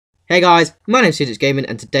Hey guys, my name's Doe'S Gaming,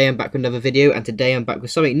 and today I'm back with another video, and today I'm back with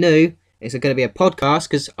something new. It's going to be a podcast,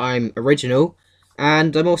 because I'm original,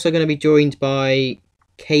 and I'm also going to be joined by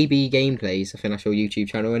KBGAMEPLAYS. I think that's your YouTube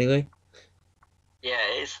channel anyway. Yeah,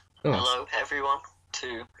 it is. Oh, hello everyone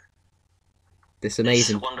to this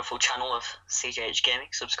amazing, this wonderful channel of CJH Gaming.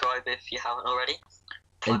 Subscribe if you haven't already.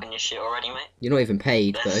 Plugging your shit already, mate. You're not even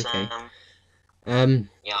paid, but okay. Yeah,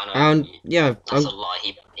 I know. And yeah, That's a lie.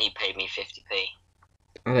 He paid me 50p.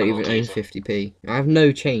 I don't even own 50p. I have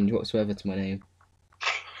no change whatsoever to my name.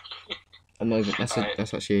 I'm not even. That's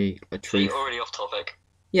actually a truth. So you're already off topic.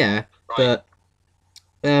 Yeah, right. But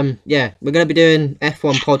yeah, we're gonna be doing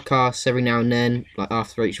F1 podcasts every now and then, like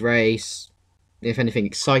after each race, if anything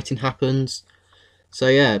exciting happens. So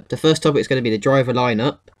yeah, the first topic is going to be the driver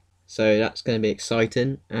lineup. So that's going to be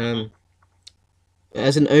exciting.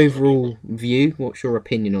 As an overall view, what's your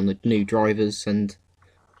opinion on the new drivers and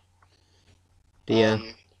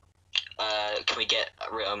the? Can we get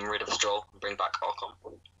rid of Stroll and bring back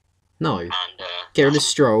Ocon? No. And get rid of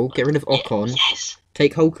Stroll, get rid of Ocon. Yeah, yes.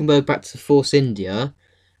 Take Hulkenberg back to Force India,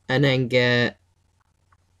 and then get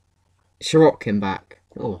Sirotkin back.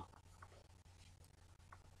 Oh.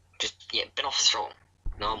 Just bin off Stroll.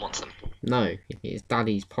 No one wants him. No, his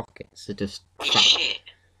daddy's pockets are just. Shit.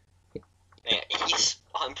 Yeah,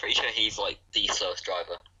 I'm pretty sure he's like the slowest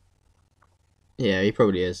driver. Yeah, he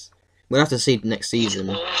probably is. We'll have to see next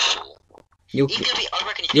season. You're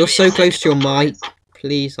so close to your mic.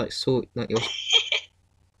 Please, like, sort like your.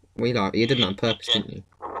 You did that on purpose, didn't you?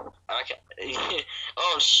 Okay.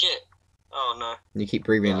 Oh shit! Oh no. You keep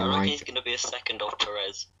breathing in your I reckon mic. he's gonna be a second off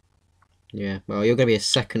Perez. Yeah, well, you're gonna be a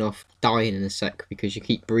second off dying in a sec because you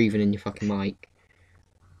keep breathing in your fucking mic.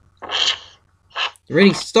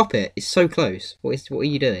 Really, stop it! It's so close. What are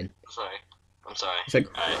you doing? I'm sorry. It's like...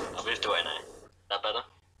 Alright, I've moved away now. That better?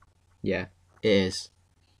 Yeah, it is.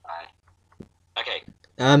 Alright. Okay.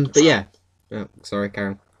 But yeah. Oh, sorry,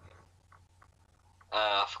 Carol.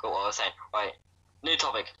 I forgot what I was saying. Right. New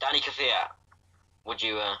topic. Danny Kvyat. Would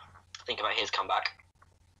you think about his comeback?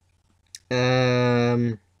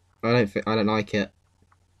 I don't like it.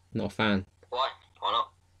 Not a fan. Why? Why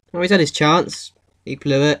not? Well, he's had his chance. He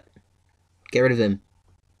blew it. Get rid of him.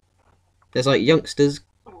 There's like youngsters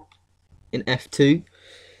in F2.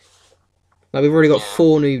 Like we've already got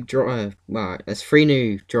 4 new drivers. Well, there's 3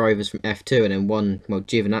 new drivers from F2 and then one, well,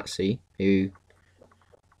 Giovinazzi, who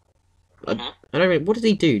I don't really. What did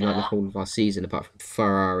he do like the whole of our season apart from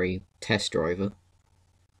Ferrari test driver?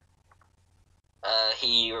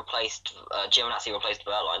 He replaced Giovinazzi replaced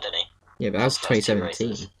Berline, didn't he? Yeah, but that was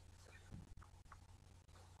 2017.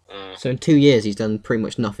 So in 2 years he's done pretty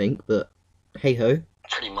much nothing. But hey ho.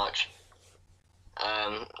 Pretty much.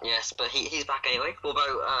 Yes, but he's back anyway. What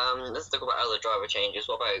about let's talk about other driver changes.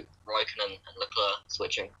 What about Raikkonen and Leclerc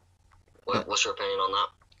switching? What's your opinion on that?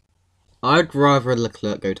 I'd rather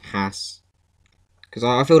Leclerc go to Haas, because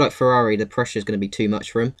I feel like Ferrari, the pressure is going to be too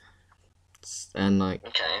much for him, and like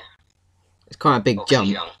it's quite a big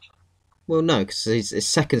jump. Well, no, because it's his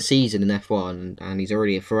second season in F1 and he's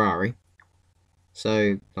already a Ferrari,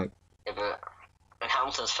 so like. Yeah, but in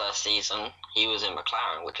Hamilton's first season, he was in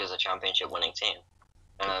McLaren, which is a championship-winning team,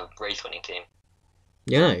 and a race-winning team.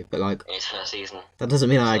 Yeah, no, but like in his first season. That doesn't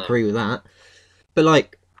mean I agree with that. But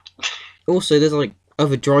like, also there's like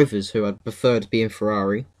other drivers who I'd prefer to be in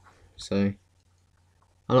Ferrari, so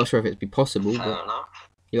I'm not sure if it'd be possible. Fair enough.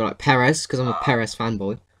 You're like Perez, because I'm a Perez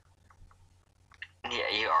fanboy. Yeah,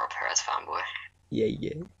 you are a Perez fanboy. Yeah,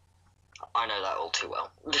 yeah. I know that all too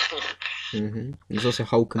well. There's also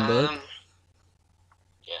Hulkenberg.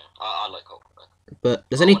 Yeah, I like Hulkenberg. But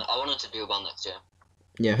does I wanted to do one next year.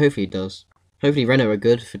 Yeah, hopefully it does. Hopefully Renault are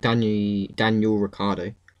good for Daniel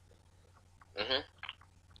Ricciardo.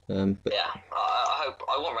 But yeah,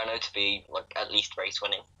 I want Renault to be like at least race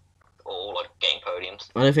winning, or like getting podiums.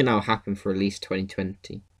 I don't think that'll happen for at least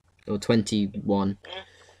 2020 or 21.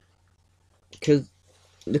 Because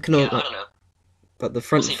looking on, I don't know. But the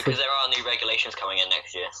front, because there are new regulations coming in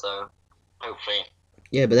next year, so hopefully.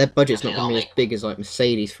 Yeah, but their budget's not going to be as big as like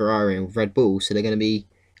Mercedes, Ferrari, and Red Bull, so they're going to be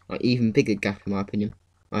like even bigger gap in my opinion.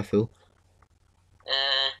 I feel.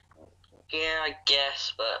 Yeah, I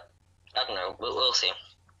guess, but I don't know. We'll see.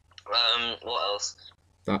 What else?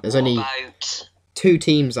 There's only 2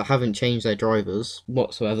 teams that haven't changed their drivers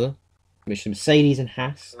whatsoever, which are Mercedes and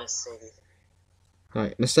Haas.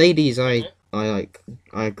 Mercedes, I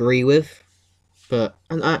agree with, but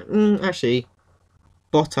actually,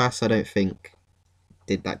 Bottas I don't think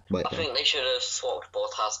did that well. I think they should have swapped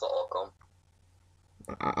Bottas for Ocon.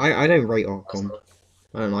 I don't rate Ocon.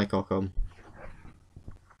 I don't like Ocon.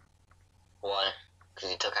 Why? Because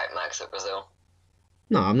he took out Max at Brazil.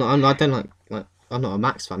 No, I'm not. I don't like. I'm not a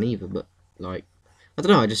Max fan either, but like, I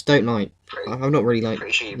don't know. I just don't like. I've not really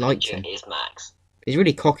Pretty sure your liked picture him. is Max. He's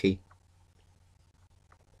really cocky,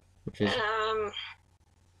 which is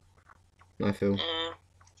I feel.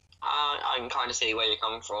 I can kind of see where you're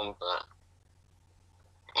coming from, but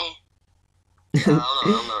I'm not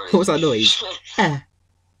really... What was that noise? I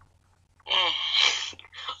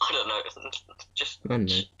don't know. Just I don't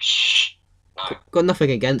know. no. Got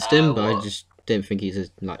nothing against him, but I What? just don't think he's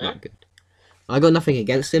that good. I got nothing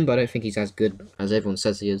against him, but I don't think he's as good as everyone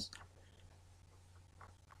says he is.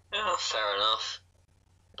 Yeah, fair enough.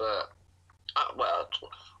 But well,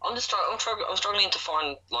 I'm struggling to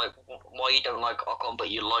find like why you don't like Ocon, but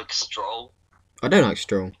you like Stroll. I don't like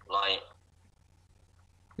Stroll. Like,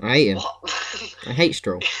 I hate him. what? I hate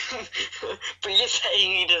Stroll. But you're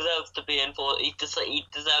saying he deserves to be in he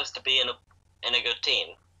deserves to be in a good team.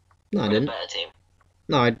 No, I in didn't. A better team.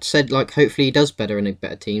 No, I said like hopefully he does better in a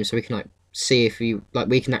better team, so we can like see if he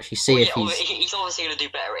we can actually see Well, if he's obviously going to do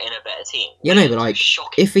better in a better team. Yeah, no, but like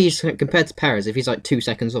shocking. if he's compared to Perez, if he's like 2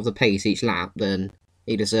 seconds off the pace each lap, then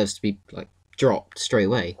he deserves to be like dropped straight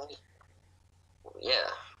away. Yeah.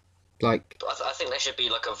 Like, I think there should be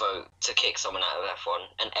like a vote to kick someone out of F1,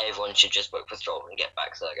 and everyone should just vote for Stroll and get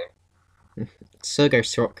back Sergio. Sergei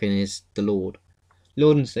Sorokin is the Lord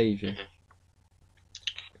and Saviour. Mm-hmm.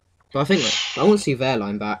 But I think I want to see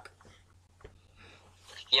Verline back.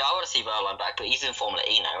 Yeah, I want to see Verline back, but he's in Formula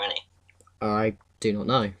E now, isn't he? I do not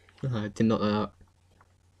know. I did not know that.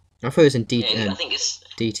 I thought it was in I think it's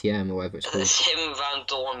DTM or whatever it's called. There's him, Van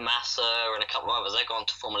Dorn, Massa, and a couple of others. They're gone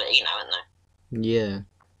to Formula E now, aren't they? Yeah.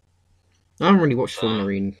 I haven't really watched Formula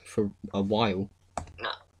E for a while. No,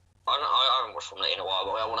 I haven't watched Formula E in a while,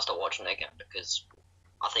 but I want to start watching it again because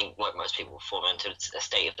I think, like most people, fall into a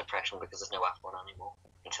state of depression because there's no F1 anymore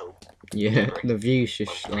until the views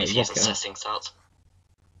just like rocket up. testing starts.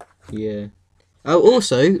 Yeah. Oh,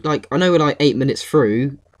 also, like I know we're like 8 minutes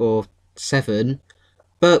through or 7,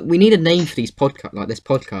 but we need a name for these this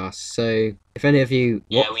podcast. So if any of you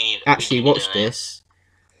watched this,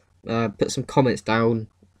 put some comments down,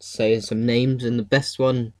 say some names, and the best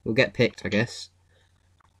one will get picked, I guess.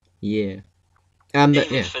 Yeah.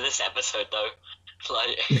 But yeah. For this episode though,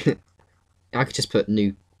 like I could just put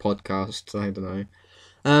new podcast. I don't know.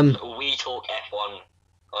 We talk F1.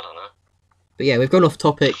 I don't know. But yeah, we've gone off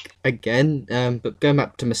topic again. But going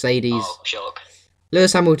back to Mercedes. Oh, shock.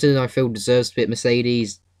 Lewis Hamilton, I feel, deserves to be at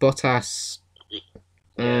Mercedes. Bottas.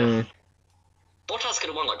 Yeah. Bottas could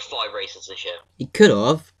have won like 5 races this year. He could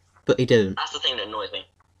have, but he didn't. That's the thing that annoys me.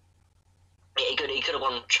 He could have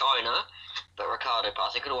won China, but Ricciardo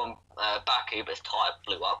passed. He could have won Baku, but his tyre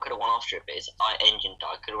blew up. Could have won Austria, but his engine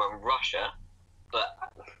died. Could have won Russia, but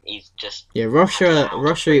he's just... Yeah, Russia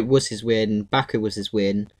was his win. Baku was his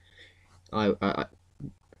win.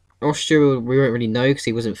 Austria, we won't really know because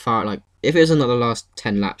he wasn't far. Like, if it was another last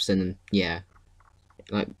 10 laps, then yeah,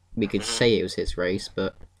 like we could say it was his race.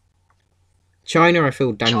 But China, I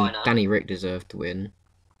feel Danny Rick deserved to win.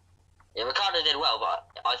 Yeah, Ricciardo did well, but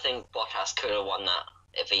I think Bottas could have won that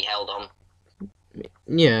if he held on.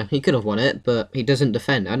 Yeah, he could have won it, but he doesn't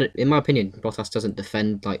defend. In my opinion, Bottas doesn't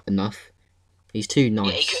defend like enough. He's too nice.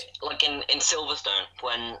 Yeah, he could, like in Silverstone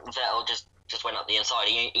when Vettel just went up the inside.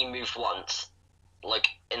 He moved once, like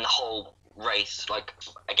in the whole race, like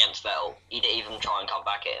against Vettel. He didn't even try and come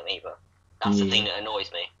back at him either. That's the thing that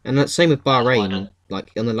annoys me. And that's same with Bahrain.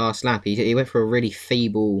 Like on the last lap, he went for a really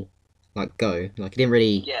feeble go. Like he didn't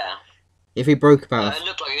really. Yeah. If he broke about. It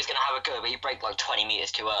looked like he was gonna have a go, but he braked like 20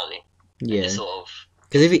 meters too early. Yeah. Sort of.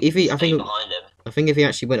 Because if he, I think behind him. I think if he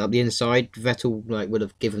actually went up the inside, Vettel would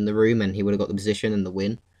have given the room and he would have got the position and the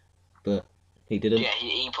win, but he didn't. Yeah,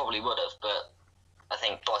 he probably would have, but I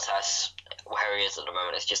think Bottas, where he is at the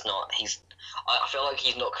moment, is just not. I feel like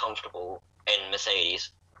he's not comfortable in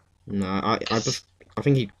Mercedes. No, I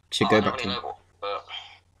think he should go back to. But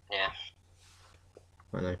yeah.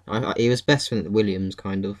 I know. He was best at Williams,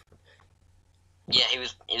 kind of. Yeah, he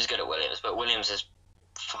was good at Williams, but Williams is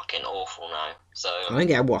fucking awful now. So I don't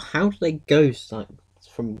get how do they go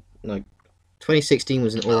from 2016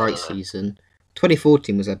 was an alright season,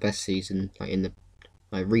 2014 was their best season in the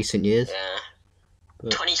recent years. Yeah.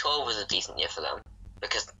 But 2012 was a decent year for them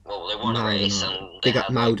because they won a race and they got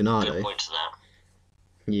had Maldonado. Good points in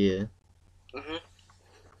that. Yeah. Mhm.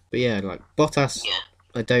 But yeah, Bottas. Yeah.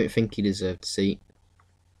 I don't think he deserved a seat.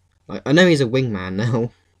 I know he's a wingman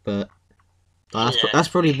now, but that's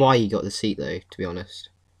probably why he got the seat though. To be honest.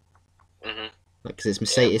 Mhm. Because it's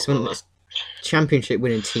Mercedes, it's championship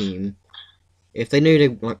winning team. If they knew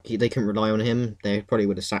they couldn't rely on him, they probably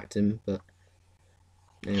would have sacked him. But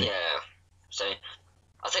yeah. So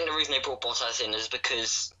I think the reason they brought Bottas in is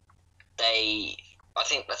because I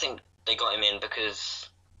think they got him in because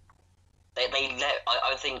they let.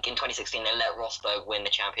 I think in 2016 they let Rosberg win the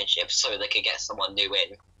championship so they could get someone new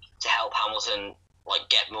in to help Hamilton like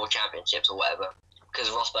get more championships or whatever. Because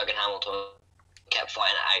Rosberg and Hamilton kept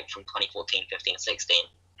fighting it out from 2014, 15, and 16.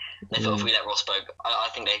 They thought if we let Rosberg, I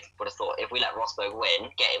think they would have thought if we let Rosberg win,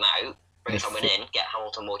 get him out, bring someone in, get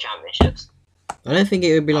Hamilton more championships. I don't think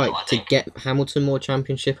it would be That's like what I to think. get Hamilton more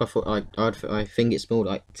championship. I think it's more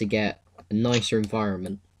like to get a nicer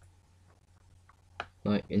environment.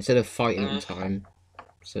 Like instead of fighting all the time,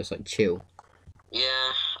 so it's like chill.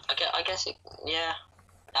 Yeah, I guess it. Yeah,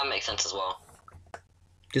 that makes sense as well.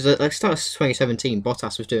 Because like start of 2017,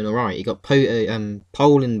 Bottas was doing alright. He got pole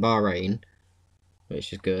in Bahrain,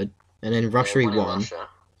 which is good, and then Russia he won in won. Russia.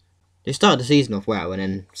 They started the season off well, and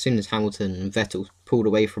then as soon as Hamilton and Vettel pulled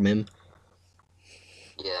away from him,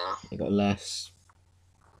 Yeah. he got less.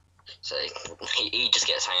 So he just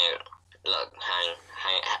gets hung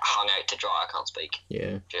out to dry. I can't speak.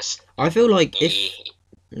 Yeah. Just. I feel like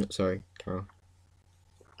sorry, Carol.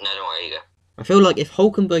 No, don't worry. You go. I feel like if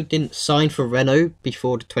Hulkenberg didn't sign for Renault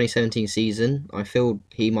before the 2017 season, I feel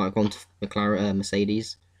he might have gone to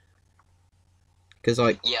Mercedes. Because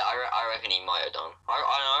like. Yeah, I reckon he might have done.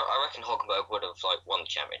 I reckon Hulkenberg would have like won the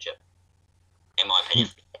championship. In my opinion.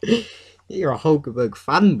 You're a Hulkenberg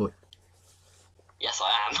fanboy. Yes,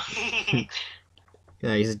 I am.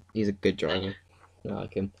 Yeah, he's a good driver. I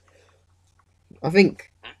like him. I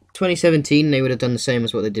think 2017 they would have done the same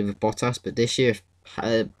as what they did with Bottas, but this year,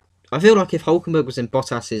 I feel like if Hulkenberg was in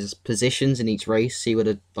Bottas's positions in each race, he would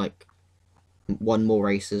have like won more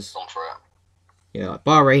races. Gone for it. Yeah, like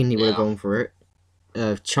Bahrain he would have gone for it.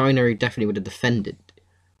 China he definitely would have defended.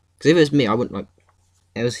 Because if it was me, I wouldn't like.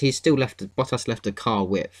 Bottas left a car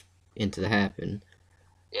width into the hairpin.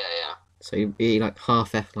 Yeah. So he'd be like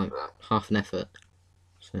half an effort.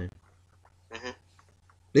 So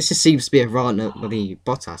this just seems to be a rant at bloody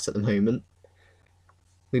Bottas at the moment.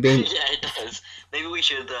 We've been yeah, it does. Maybe we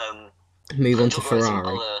should move on to talk about some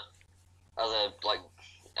Ferrari. other like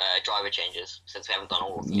driver changes since we haven't done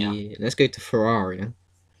all of them. Yeah, let's go to Ferrari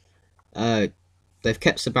now. They've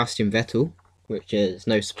kept Sebastian Vettel, which is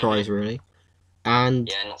no surprise really, and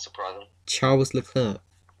yeah, not surprising. Charles Leclerc.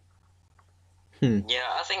 Yeah,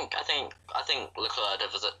 I think Leclerc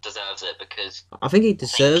deserves it because I think he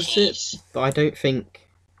deserves it, but I don't think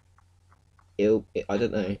I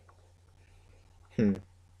don't know.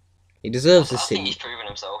 He deserves the seat. I think he's proven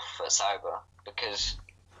himself at Sauber because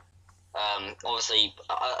obviously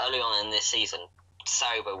early on in this season,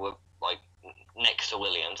 Sauber were like next to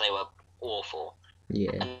Williams. They were awful.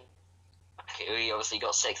 Yeah. And he obviously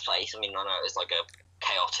got 6th place. I mean, I know it was like a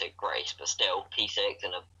chaotic race, but still P6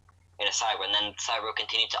 in a Sauber, and then Sauber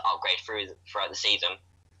continued to upgrade throughout the season.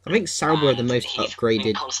 I think Sauber are the most upgraded.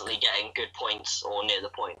 He's constantly getting good points or near the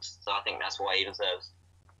points, so I think that's why he deserves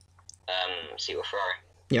seat with Ferrari.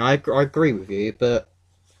 Yeah, I agree with you, but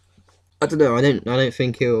I don't know. I don't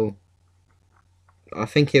think he'll. I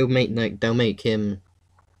think they'll make him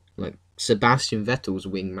like Sebastian Vettel's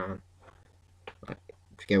wingman. Like,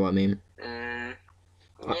 if you get what I mean? Yeah,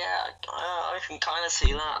 I can kind of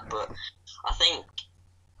see that, but I think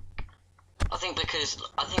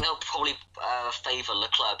they'll probably favour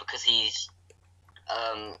Leclerc because he's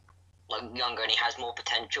like younger and he has more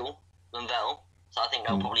potential than Vettel. So I think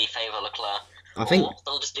they'll probably favour Leclerc. Or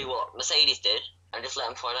they'll just do what Mercedes did and just let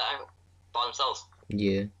them fight it out by themselves.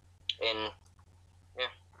 Yeah.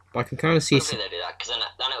 But I can kind of see. Hopefully they do that because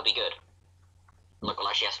then it'll be good. Like we'll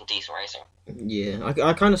actually have some decent racing. Yeah,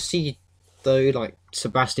 I kind of see though like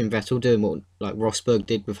Sebastian Vettel doing what like Rosberg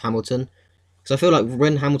did with Hamilton, because I feel like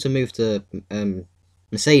when Hamilton moved to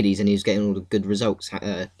Mercedes and he was getting all the good results,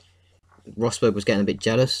 Rosberg was getting a bit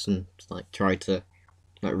jealous and like tried to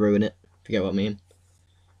like ruin it. If you get what I mean?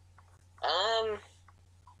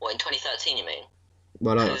 What in 2013 you mean?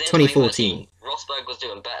 Well, like 2014. Rosberg was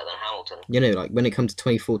doing better than Hamilton. You know, like when it comes to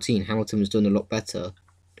 2014, Hamilton was doing a lot better,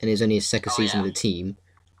 and it was only his second season with the team.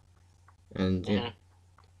 And yeah,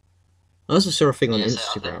 I also saw a thing on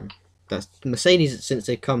Instagram that Mercedes, since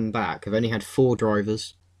they've come back, have only had 4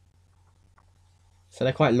 drivers, so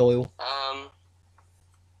they're quite loyal.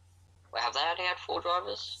 Wait, have they only had 4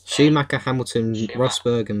 drivers? Schumacher, Hamilton,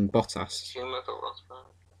 Rosberg, and Bottas. Schumacher, Rosberg,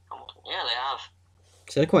 Hamilton. Yeah, they have.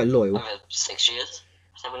 So they're quite loyal. Over 6 years,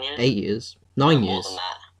 7 years, 8 years, 9 years. More than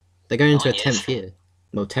that. They're going into a 10th year,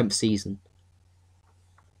 well, 10th season.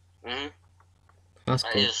 That's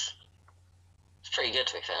cool. It's pretty good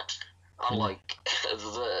to be fair. Unlike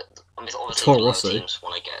obviously Toro the other teams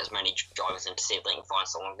want to get as many drivers in to see if they can find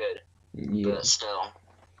someone good. Yeah. But still,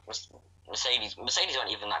 Mercedes weren't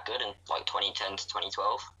even that good in like 2010 to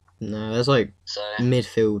 2012. No, there's like So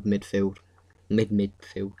midfield.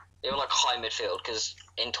 they were like high midfield because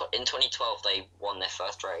in 2012 they won their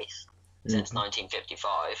first race since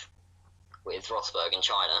 1955 with Rosberg in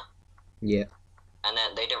China. Yeah. And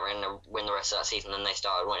then they didn't win the rest of that season, and they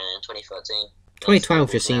started winning in 2013.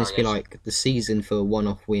 2012 just seems to be like the season for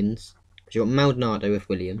one-off wins. Because you got Maldonado with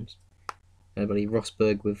Williams, everybody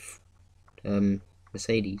Rosberg with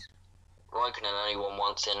Mercedes. Raikkonen only won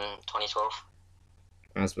once in 2012.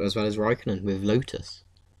 As well as Raikkonen with Lotus.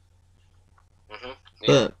 Yeah.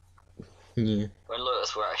 But yeah. When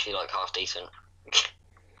Lotus were actually like half decent.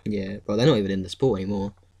 Yeah, but they're not even in the sport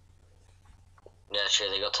anymore. Yeah, true.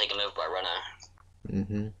 They got taken over by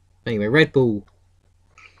Renault. Anyway, Red Bull.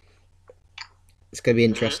 It's going to be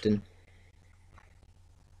interesting.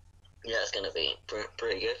 Yeah, it's going to be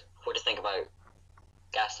pretty good. What do you think about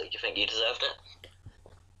Gasly? Do you think you deserved it?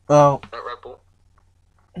 Well, at Red Bull?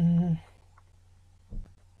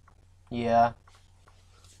 Yeah.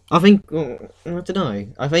 I think, I don't know.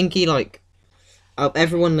 I think he, like,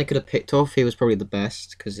 everyone they could have picked off, he was probably the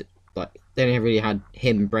best. Because, like, they only really had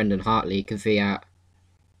him, Brendan Hartley, Kvyat,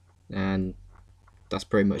 and that's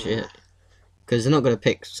pretty much it. Because they're not going to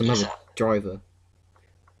pick some other driver.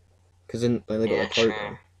 Because then they got a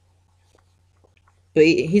program. But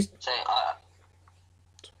he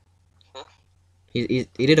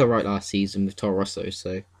did alright last season with Toro Rosso,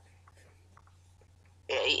 so.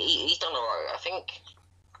 Yeah, he's done alright. I think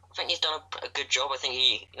he's done a good job. I think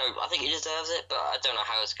he deserves it, but I don't know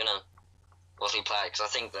how it's gonna obviously play because I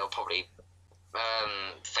think they'll probably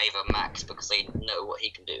favour Max because they know what he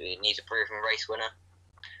can do. He's a proven race winner,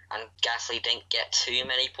 and Gasly didn't get too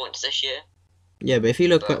many points this year. Yeah, but if you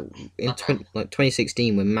look in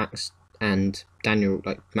 2016 when Max and Daniel,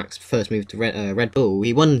 like Max first moved to Red Bull,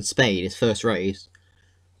 he won Spain his first race,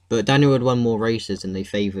 but Daniel had won more races and they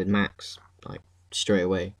favoured Max like straight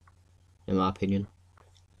away, in my opinion.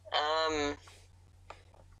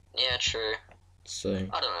 Yeah, true. So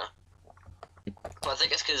I don't know, but I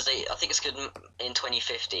think it's because in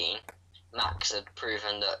 2015 Max had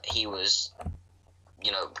proven that he was,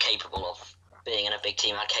 capable of being in a big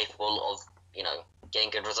team and capable of, getting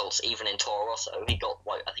good results even in Toro Rosso. He got,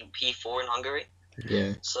 I think P4 in Hungary.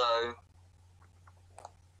 Yeah. So,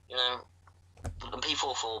 the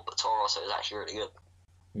P4 for Toro Rosso is actually really good.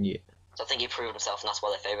 Yeah. So I think he proved himself, and that's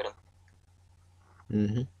why they favoured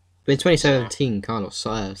him. But in 2017, Carlos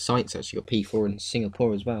Sainz actually got P4 in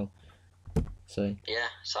Singapore as well. So. Yeah,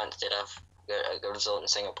 Sainz did have a good result in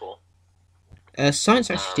Singapore. Sainz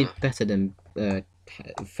actually did better than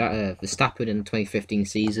Verstappen in the 2015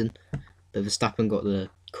 season. But Verstappen got the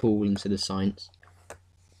call instead of Sainz. I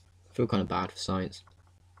feel kind of bad for Sainz.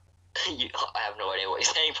 I have no idea what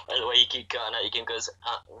you're saying, by the way. You keep going out, you keep going.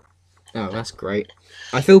 Oh, that's great.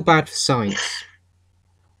 I feel bad for Sainz.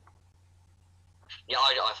 Yeah,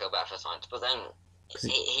 I feel bad for Sainz, but then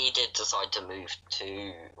he did decide to move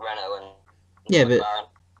to Renault and yeah, but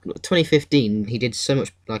McLaren. 2015 he did so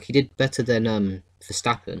much, like he did better than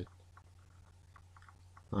Verstappen.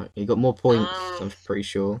 Like he got more points, I'm pretty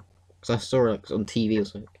sure, because I saw it on TV or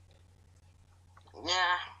something.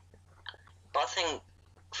 Yeah, but I think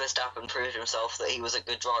Verstappen proved himself that he was a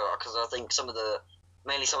good driver because I think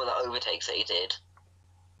mainly some of the overtakes that he did,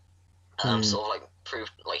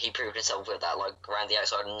 he proved himself with that, like around the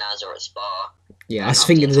outside of Nasser at Spa. Yeah, I was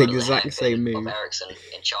thinking the exact same move. Of Ericsson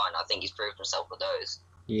in China, I think he's proved himself with those.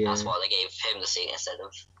 Yeah. That's why they gave him the seat instead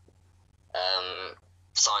of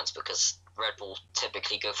Sainz, because Red Bull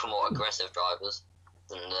typically go for more aggressive drivers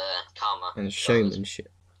than the calmer and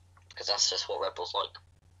showmanship. Because that's just what Red Bull's like.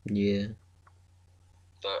 Yeah.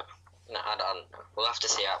 But no, I don't know. We'll have to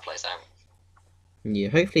see how it plays out. Yeah,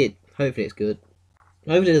 hopefully it's good.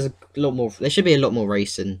 Hopefully there's a lot more. There should be a lot more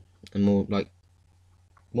racing and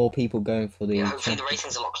more people going for the. Yeah, hopefully the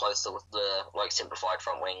racing's a lot closer with the simplified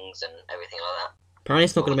front wings and everything like that. Apparently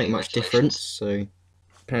it's not going to make much difference. So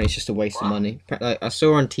apparently it's just a waste of money. I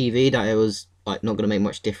saw on TV that it was not going to make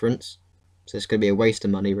much difference. So it's going to be a waste of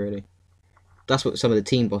money, really. That's what some of the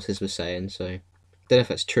team bosses were saying. So I don't know if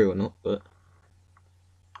that's true or not, but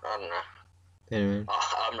I don't know. Anyway.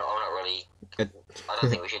 I'm not really. I don't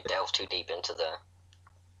think we should delve too deep into the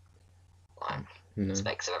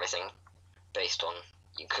specs of everything based on.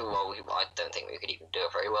 I don't think we could even do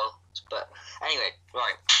it very well. But anyway,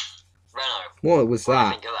 right, Renault. What was that? What do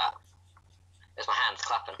you think of that? There's my hands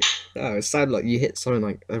clapping. Oh, it sounded like you hit something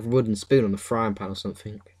like a wooden spoon on a frying pan or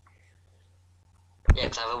something. Yeah,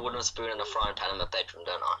 because I have a wooden spoon and a frying pan in my bedroom,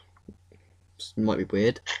 don't I? Might be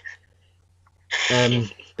weird.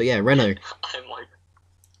 But yeah, Renault. I might.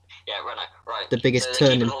 Yeah, Renault. Right. The biggest so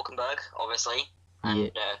they're turning. keeping Hulkenberg, obviously,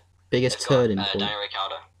 and Yeah. Biggest they've got turning point. Daniel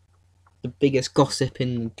Ricciardo. The biggest gossip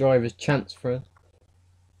in drivers' transfer.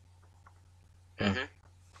 Mhm.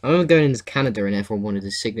 I remember going into Canada and everyone wanted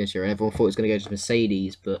his signature and everyone thought it was going to go to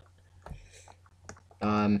Mercedes, but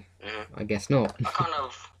Mhm. I guess not. I kind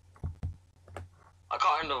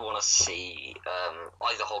of want to see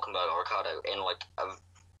either Hulkenberg or Ricciardo in like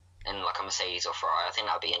a Mercedes or Ferrari. I think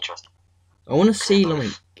that'd be interesting. I want to see They're like,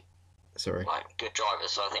 both, sorry, like good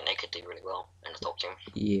drivers, so I think they could do really well in the top team.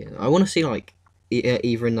 yeah, I want to see like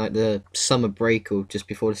either in like the summer break or just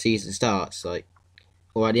before the season starts, like,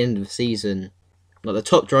 or at the end of the season, like the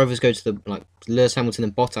top drivers go to the like Lewis Hamilton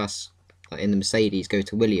and Bottas, like in the Mercedes, go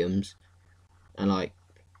to Williams, and like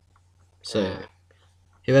so.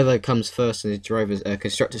 Whoever comes first in the drivers'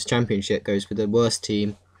 constructors championship goes with the worst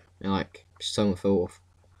team, and like someone fourth.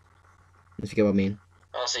 If you get what I mean.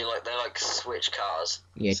 Oh, so like they like switch cars.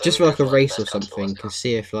 Yeah, So just we for go like a from, like, the race or best car to the something, worst to car.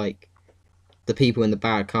 see if like the people in the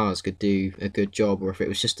bad cars could do a good job, or if it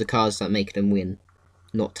was just the cars that make them win,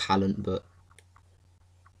 not talent, but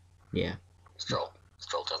yeah. Stroll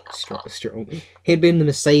doesn't have Strong, talent. strong. He'd be in the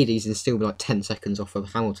Mercedes and still be like 10 seconds off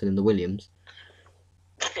of Hamilton in the Williams.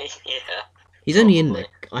 Yeah. He's only in Probably.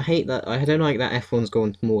 there. I hate that. I don't like that F1's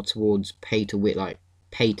gone more towards pay to win, like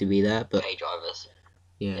pay to be there. But Pay drivers.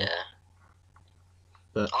 yeah, Yeah.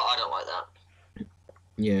 But I don't like that.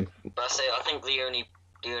 yeah, But I think the only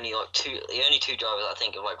two drivers I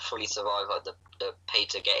think have like fully survived like the pay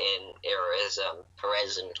to get in era is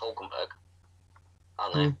Perez and Hulkenberg,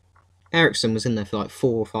 aren't they? Ericsson was in there for like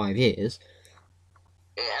 4 or 5 years.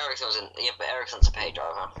 Yeah, but Ericsson's a pay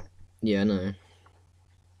driver. Yeah, I know.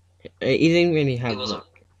 He didn't really have.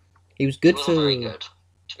 He was good he for. wasn't very good,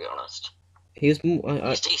 to be honest. He was more.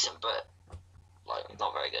 He's decent, but like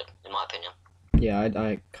not very good in my opinion. Yeah,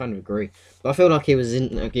 I kind of agree. But I feel like he was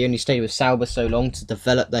in. Like, he only stayed with Sauber so long to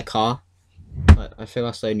develop their car. I feel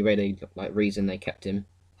that's the only way reason they kept him.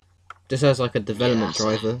 Just as like a development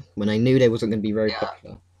driver, when they knew they wasn't going to be very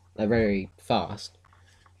popular, they're very fast,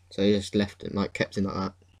 so they just left him, like kept him like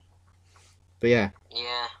that. But yeah.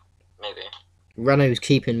 Yeah, maybe. Renault's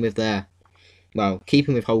keeping with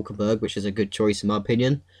Hulkenberg, which is a good choice in my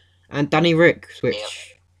opinion, and Danny Rick,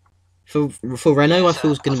 which for Renault I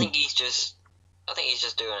feel is going to be. I think he's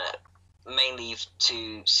just doing it mainly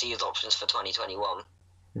to see his options for 2021.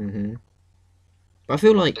 But I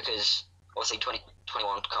feel like because obviously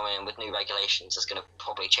 2021 coming in with new regulations is going to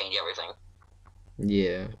probably change everything.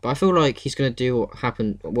 Yeah, but I feel like he's going to do what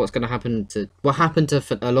happened to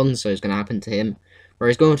Alonso is going to happen to him, where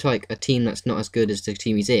he's going to like a team that's not as good as the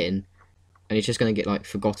team he's in, and he's just going to get like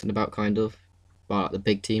forgotten about kind of by like, the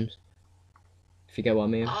big teams. If you get what I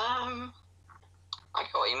mean. I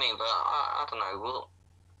get what you mean, but I don't know. Well,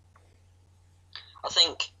 I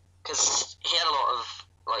think because he had a lot of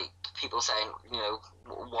like people saying, you know,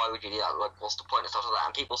 why would you do that? Like, what's the point and stuff like that?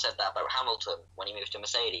 And people said that about Hamilton when he moved to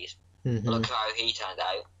Mercedes. Look how he turned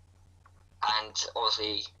out, and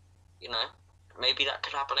obviously, you know, maybe that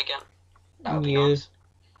could happen again. That would be nice.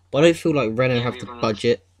 But I don't feel like Renault have the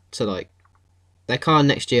budget to like their car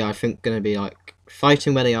next year. I think going to be like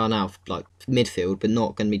fighting where they are now, like midfield, but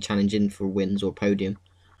not going to be challenging for wins or podium.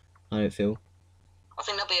 I don't feel. I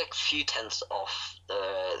think there'll be a few tenths off the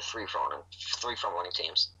three front running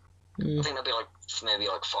teams. I think there'll be like maybe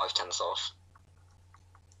like 5 tenths off.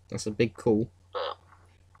 That's a big call. But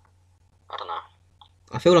I don't know.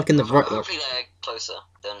 I feel like in the hopefully they're closer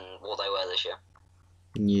than what they were this year.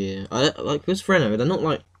 Yeah, I like with Renault. They're not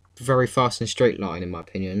like very fast in a straight line, in my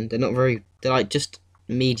opinion. They're not very. They're like just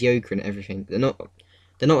mediocre in everything. They're not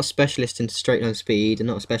a specialist in straight line speed. They're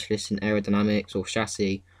not a specialist in aerodynamics or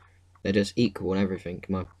chassis. They're just equal in everything.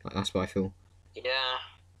 That's what I feel. Yeah.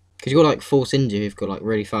 Because you got like Force India, who've got like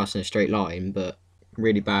really fast in a straight line, but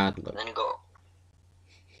really bad. Like, then they've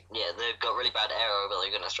got really bad aero, but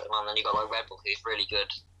they're good in a straight line. Then you got like Red Bull, who's really good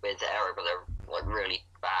with the aero, but they're like really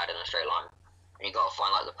bad in a straight line. And you got to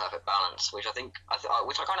find like the perfect balance, which I kind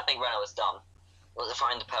of think Renault has done. Was to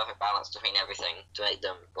find the perfect balance between everything to make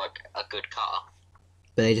them like a good car.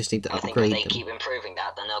 But they just need to upgrade. I think if they keep improving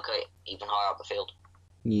that, then they'll go even higher up the field.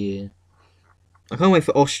 Yeah. I can't wait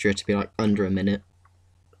for Austria to be like under a minute.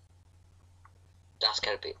 It's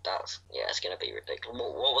gonna be ridiculous.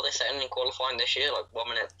 What were they saying in qualifying this year? Like 1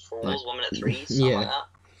 minute 4s, 1 minute 3s, something like that.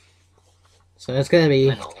 So it's gonna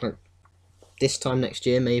be like, this time next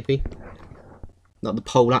year maybe. Like the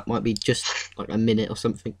pole lap might be just like a minute or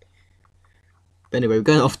something. But anyway, we're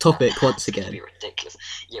going off topic once again. It's gonna be ridiculous.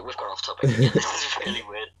 Yeah, we've gone off topic again. This is really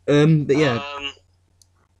weird. But yeah.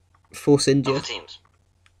 Force India. Other teams.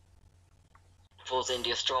 Force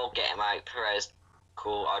India, Stroll, get him out. Perez,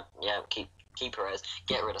 cool. Yeah, keep Perez.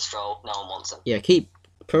 Get rid of Stroll. No one wants him. Yeah, keep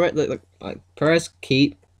Perez. Like Perez,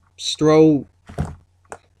 keep Stroll.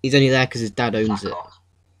 He's only there because his dad owns Fuck it. off.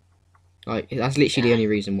 Like that's literally the only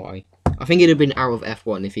reason why. I think he'd have been out of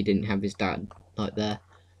F1 if he didn't have his dad like there.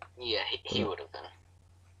 Yeah, he would have been.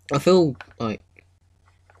 I feel like,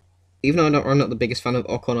 even though I'm not the biggest fan of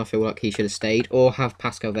Ocon, I feel like he should have stayed or have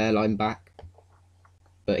Pascal Wehrlein back.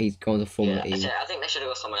 But he's gone to Formula E. I think they should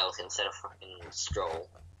have got someone else instead of fucking Stroll.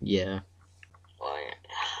 Yeah. Like,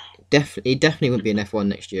 He definitely wouldn't be an F1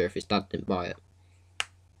 next year if his dad didn't buy it.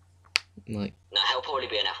 Like, no, he'll probably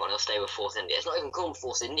be an F1. He'll stay with Force India. It's not even called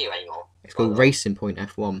Force India anymore. it's called Racing Point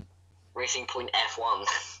F1. Racing Point F1.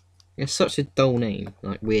 It's such a dull name,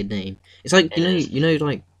 like weird name. It's like you know,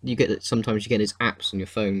 like you get that sometimes you get these apps on your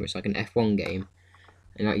phone where it's like an F1 game,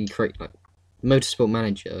 and like you create like Motorsport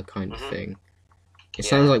Manager kind of thing. It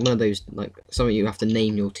sounds like one of those like something you have to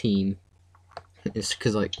name your team. It's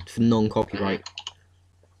because like for non-copyright.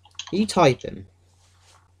 You type him.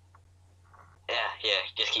 Yeah.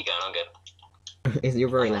 Just keep going. I'm good. You're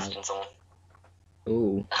very I'm loud. listening to someone.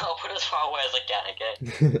 Ooh. I'll put it as far away as I can.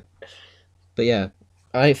 Okay. But yeah,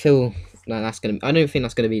 I don't feel like that's gonna. I don't think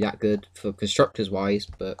that's gonna be that good for constructors wise.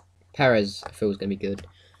 But Perez, I feel is gonna be good.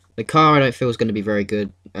 The car, I don't feel is gonna be very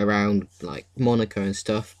good around like Monaco and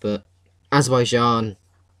stuff. But Azerbaijan,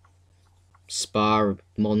 Spa,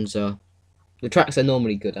 Monza, the tracks they're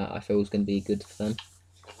normally good at, I feel is gonna be good for them.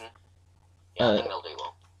 Yeah, I think they'll do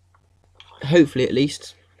well. Hopefully, at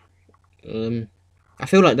least. I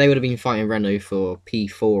feel like they would have been fighting Renault for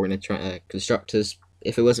P4 in the constructors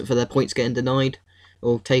if it wasn't for their points getting denied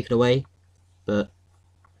or taken away. But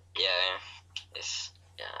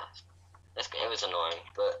it was annoying,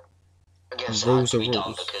 but I guess rules it are had to be done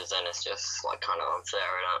rules. because then it's just like kind of unfair,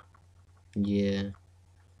 isn't it? Yeah.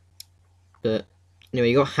 But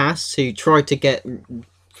anyway, you got Haas who tried to get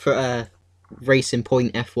for Racing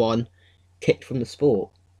Point F1 kicked from the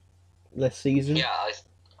sport this season. Yeah, I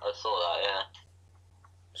saw that. Yeah.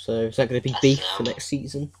 So is that going to be That's, beef for next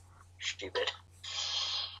season? Stupid.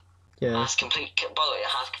 Yeah. Haas by the way,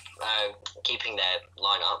 Haas keeping their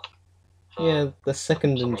lineup. Yeah, the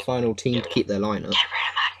second and final team to keep their lineup. Get rid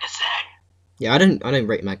of Magnussen. Yeah, I don't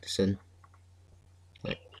rate Magnussen.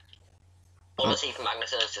 Honestly, for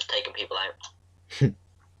Magnussen, it's just taking people out.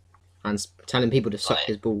 And telling people to suck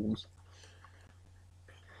his balls.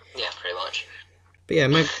 Yeah, pretty much. But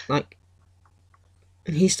yeah,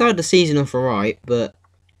 he started the season off alright, but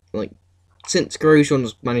like since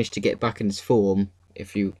Grosjean's managed to get back in his form,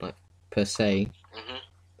 if you like per se,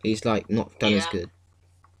 he's like not done as good.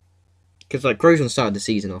 Because like Grosjean started the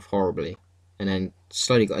season off horribly, and then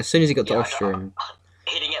slowly got as soon as he got to Austria.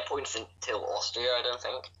 He didn't get points until Austria, I don't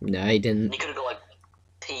think. No, he didn't. He could have got like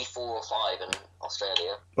P4 or 5 in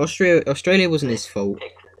Australia. Australia wasn't his fault.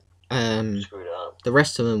 Screwed up. The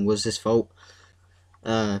rest of them was his fault.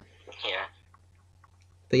 Yeah.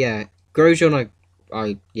 But yeah, Grosjean,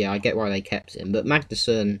 I get why they kept him, but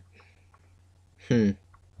Magnussen, I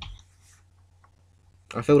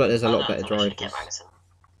feel like there's a lot better drivers.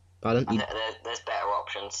 Pardon? There's better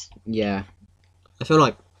options. Yeah, I feel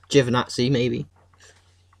like Giovinazzi maybe,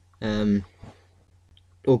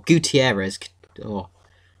 or Gutierrez.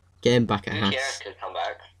 Get him back at Haas. Gutierrez could come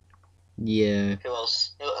back. Yeah. Who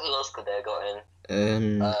else could they have got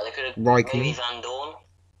in? They could have Raikkonen. maybe Van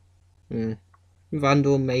Dorn. Van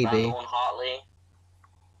Dorn maybe. Van Dorn, Hartley.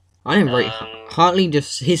 I didn't rate Hartley.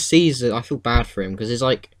 Just his season, I feel bad for him because it's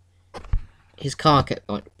like his car kept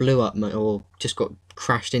like blew up or just got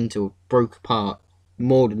crashed into or broke apart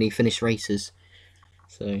more than he finished races.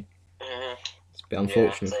 So it's a bit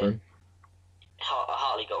unfortunate for him.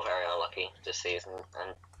 Hartley got very unlucky this season,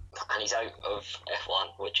 and he's out of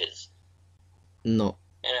F1, which is not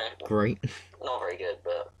great. Not very good,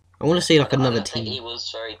 but I want to see like another I don't team. think he was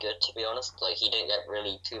very good, to be honest. Like he didn't get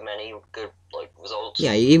really too many good like results.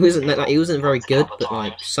 Yeah, he wasn't very good, but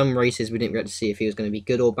like some races we didn't get to see if he was going to be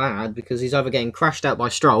good or bad because he's either getting crashed out by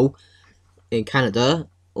Stroll in Canada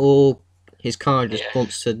or his car just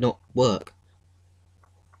wants to not work.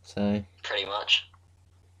 So pretty much.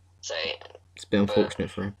 So it's a bit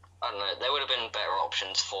unfortunate for him. I don't know. There would have been better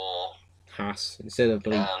options for Haas instead of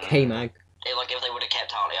K-Mag. Like if they would have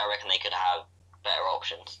kept Hartley, I reckon they could have better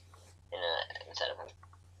options instead of him.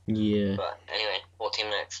 Yeah. But anyway, what team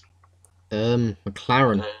next?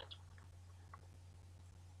 McLaren.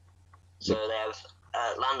 So they have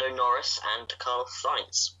Lando Norris and Carlos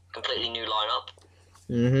Sainz. Completely new lineup.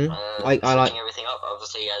 I like everything up.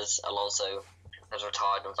 Obviously, as Alonso has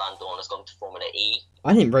retired and Van Dorn has gone to Formula E.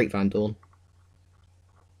 I didn't rate Van Dorn.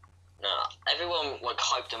 No, everyone like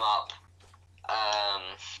hyped him up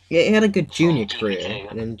Yeah, he had a good junior from career,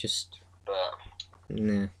 GP2, and then just but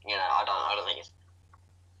nah. I don't think it's.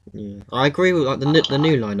 Yeah, I agree with like the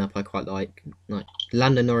new lineup. I quite like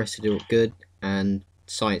Lando Norris to do it good, and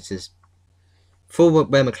Science is for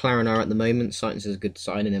where McLaren are at the moment. Science is a good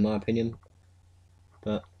signing in my opinion,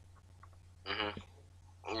 but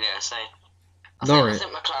Yeah, same. I Norris.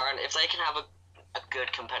 think McLaren, if they can have a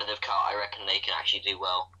good competitive car, I reckon they can actually do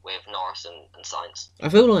well with Norris and Sainz. I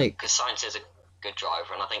feel like because Sainz is a good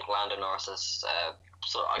driver, and I think Lando Norris is.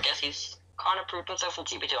 I guess he's kind of proved himself in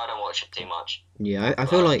GP2. I don't watch it too much. yeah, I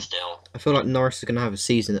feel like still. I feel like Norris is gonna have a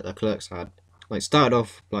season that Leclerc's had. Like started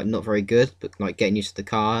off like not very good, but like getting used to the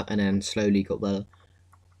car, and then slowly got better.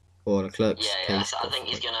 Or Leclerc's case. So I think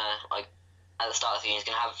he's gonna at the start of the season he's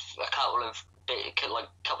gonna have a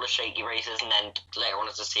couple of shaky races, and then later on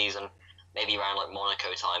as the season, maybe around like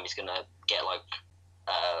Monaco time, he's gonna get like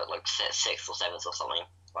sixth or seventh or something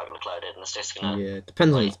like Leclerc did, and it's just gonna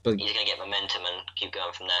depends on he's gonna get momentum and keep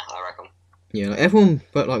going from there. I reckon. Yeah, like everyone,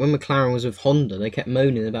 but like when McLaren was with Honda, they kept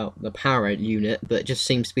moaning about the power unit, but it just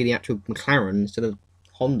seems to be the actual McLaren instead of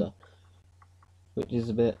Honda, which is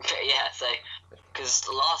a bit. Yeah, so because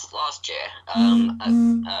last year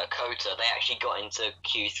at Kota they actually got into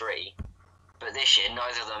Q3, but this year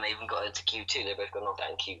neither of them even got into Q2. They both got knocked out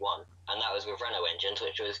in Q1, and that was with Renault engines,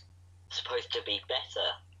 which was supposed to be better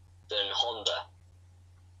than Honda,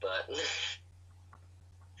 but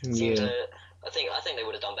I think they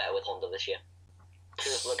would have done better with Honda this year.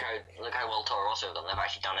 Because look how well Toro Rosso have done. They've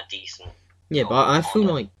actually done a decent. Yeah, but I feel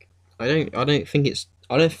like I don't think it's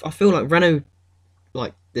I feel like Renault,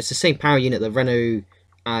 like it's the same power unit that Renault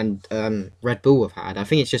and Red Bull have had. I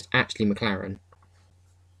think it's just actually McLaren.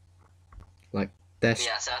 Like they're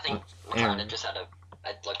so I think McLaren have just had a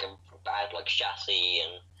bad chassis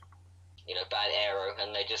and bad aero,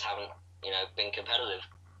 and they just haven't been competitive.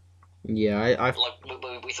 Yeah, we thought they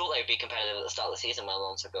would be competitive at the start of the season when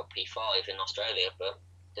Alonso got P5 in Australia, but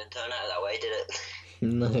didn't turn out that way, did it?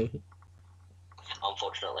 No.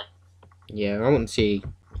 Unfortunately. Yeah, I want to see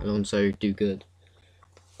Alonso do good.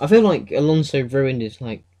 I feel like Alonso ruined his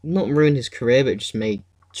not ruined his career, but just made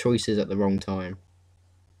choices at the wrong time.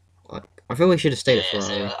 I feel he should have stayed at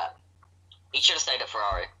Ferrari. So, he should have stayed at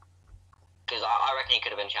Ferrari, because I reckon he could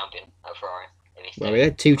have been champion at Ferrari. Well, we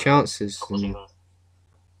had two chances.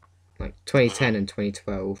 Like 2010 and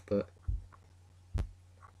 2012, but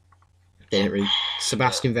didn't really.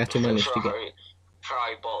 Sebastian Vettel managed to get.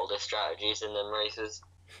 Ferrari bottled their strategies in them races.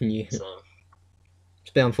 Yeah. So. It's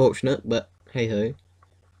a bit unfortunate, but hey ho.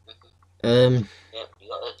 Yeah, you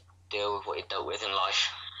got to deal with what you dealt with in life.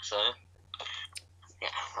 So, yeah,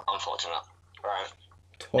 unfortunate. Right.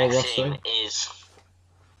 Next team is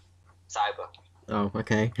Sauber. Oh,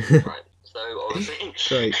 okay. Right. So obviously,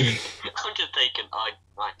 great. I'm just thinking.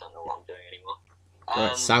 I don't know what I'm doing anymore.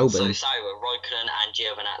 Right, Sauber. So Sauber, Raikkonen and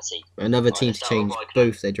Giovinazzi. Another team to change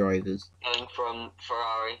both their drivers. Going from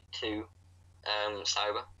Ferrari to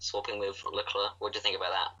Sauber, swapping with Leclerc. What do you think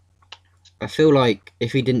about that? I feel like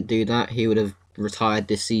if he didn't do that, he would have retired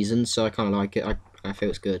this season. So I kind of like it. I feel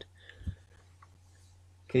it's good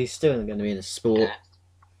because he's still going to be in the sport,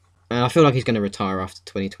 and I feel like he's going to retire after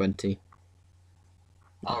 2020.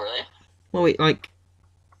 Oh really? Well,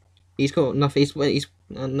 he's got nothing. He's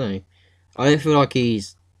I don't know. I don't feel like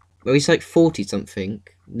he's like 40 something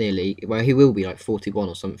nearly. Well, he will be like 41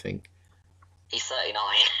 or something. He's 39.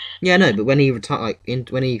 Yeah, no, but when he retire,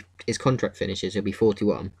 when his contract finishes, he'll be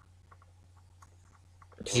 41.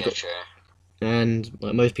 Yeah, true. And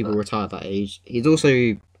most people retire at that age. He's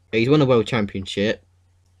won a world championship.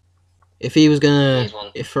 If he was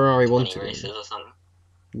if Ferrari wanted him,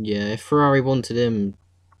 yeah, if Ferrari wanted him,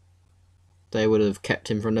 they would have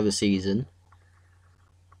kept him for another season.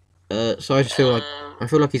 So I just feel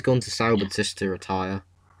like he's gone to Sauber just to retire.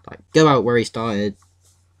 Like go out where he started,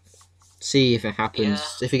 see if it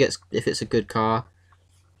happens. Yeah. If it's a good car,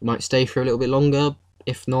 he might stay for a little bit longer.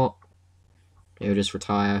 If not, he'll just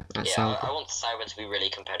retire at Sauber. I want Sauber to be really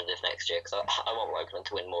competitive next year because I want Raikkonen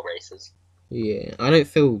to win more races. Yeah,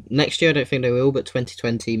 next year I don't think they will, but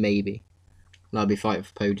 2020 maybe. That'll be fighting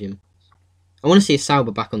for podium. I want to see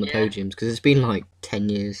Sauber back on the podiums because it's been like 10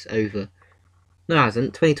 years over. No, it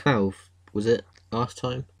hasn't. 2012 was it last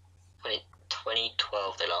time?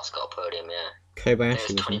 2012 they last got a podium, yeah. Kobayashi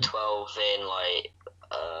was 2012 in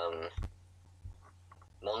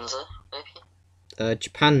Monza, maybe.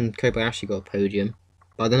 Japan Kobayashi got a podium,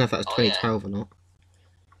 but I don't know if that was 2012 or not.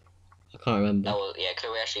 I can't remember.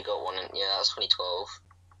 Kobayashi got one. That was 2012.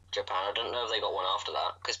 Japan. I don't know if they got one after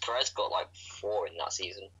that because Perez got like 4 in that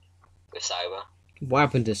season with Sauber. What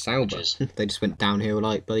happened to Sauber? They just went downhill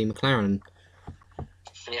like bloody McLaren.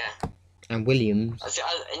 Yeah. And Williams.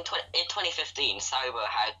 In 2015, Sauber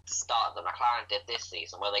had the start that McLaren did this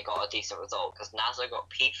season, where they got a decent result because Nasser got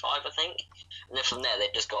P5, I think, and then from there they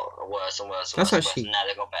just got worse and worse and That's worse. actually. And now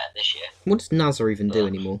they got better this year. What does Nasser even do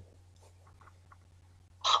anymore?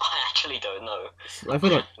 I actually don't know. I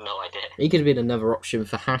feel like no idea. he could have been another option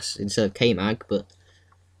for Haas instead of K-Mag, but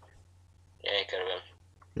Yeah, he could have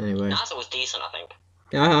been. anyway. Nasser was decent, I think.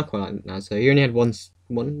 Yeah, I quite like Nasser. He only had one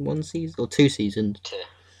season or 2 seasons. 2.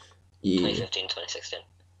 Yeah. 2015, 2016.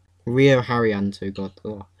 Rio Haryanto, God.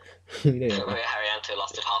 Oh. Haryanto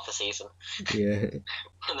lasted half a season. Yeah.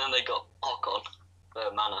 And then they got Ocon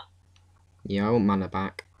for Mana. Yeah, I want Mana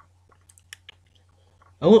back.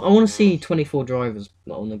 I want to see 24 drivers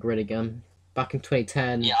on the grid again. Back in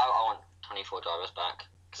 2010. Yeah, I want 24 drivers back.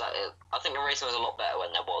 Because I think the racing was a lot better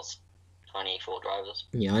when there was 24 drivers.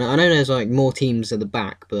 Yeah, I know there's like more teams at the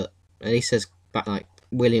back, but at least there's back, like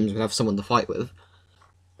Williams would have someone to fight with.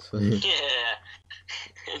 So. Yeah.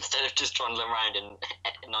 Instead of just trundling around in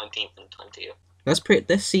 19th and 20th.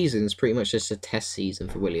 This season is pretty much just a test season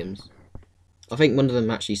for Williams. I think one of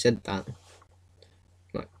them actually said that.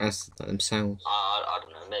 Like themselves. I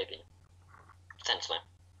don't know, maybe. Potentially.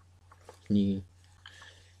 Yeah.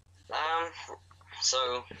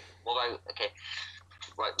 So what about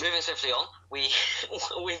right, moving swiftly on, we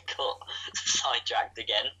got sidetracked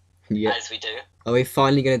again. Yeah. As we do. Are we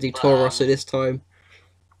finally gonna do Toro Rosso this time?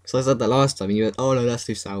 So I said that last time and you went, oh no, let's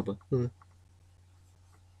do Sauber.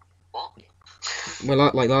 What?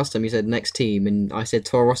 Well, like last time you said next team and I said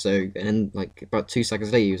Toro Rosso and like about 2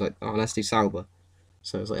 seconds later you was like, oh, let's do Sauber.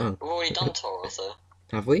 So I was like, oh. We've already done Toro Rosso.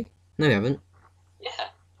 Have we? No, we haven't. Yeah.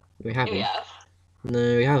 We haven't. Yeah, we have.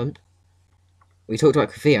 No, we haven't. We talked about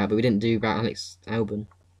Kvyat, but we didn't do about Alex Albon.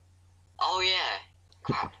 Oh yeah.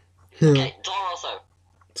 Crap. Okay, Toro Rosso.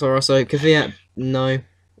 Toro Rosso, Kvyat, no.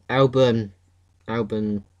 Albon,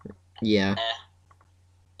 yeah.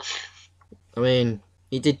 I mean,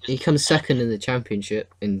 he comes second in the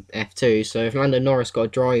championship in F2, so if Lando Norris got a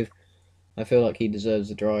drive, I feel like he deserves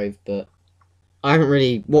a drive, but I haven't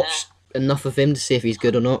really watched enough of him to see if he's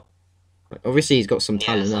good or not. Like, obviously he's got some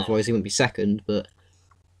talent, otherwise he wouldn't be second, but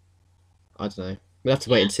I don't know. We'll have to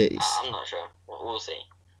wait and see. I'm not sure. We'll see.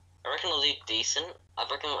 I reckon he'll do decent. I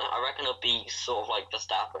reckon he'll be sort of like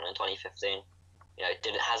Verstappen in 2015. You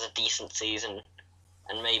know, has a decent season,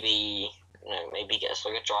 and maybe gets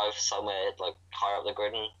like a drive somewhere like higher up the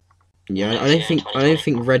grid. And yeah, I don't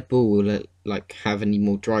think Red Bull will like have any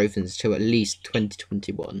more drives until at least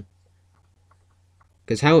 2021.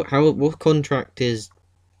 Because what contract is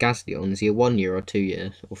Gasly on? Is he a 1 year or 2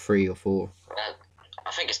 years or 3 or 4?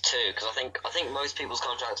 I think it's 2 because I think most people's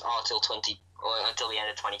contracts are until the end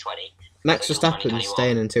of 2020. Max Verstappen's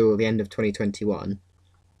staying until the end of 2021.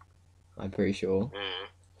 I'm pretty sure.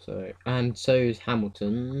 So so is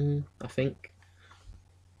Hamilton, I think.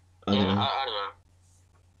 I don't know. I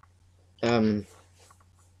don't know.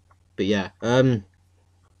 But yeah.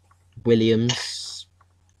 Williams,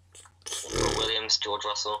 George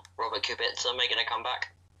Russell, Robert Kubica making a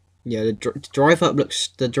comeback. Yeah, the driver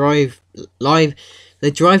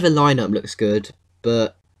lineup looks good,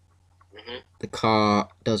 but the car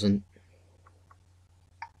doesn't.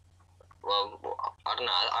 Well, I don't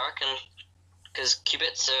know. I reckon because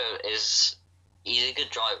Kubica he's a good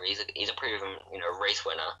driver. He's a proven race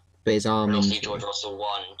winner. But his arm. Obviously, George Russell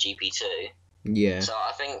won GP2. Yeah. So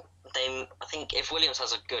I think if Williams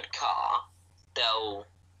has a good car, they'll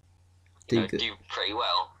do pretty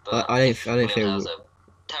well. But I don't feel has a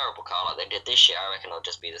terrible car like they did this year. I reckon it'll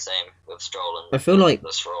just be the same with Stroll and. I feel like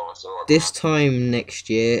Stroll this time next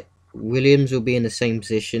year, Williams will be in the same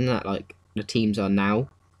position that like the teams are now.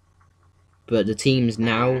 But the teams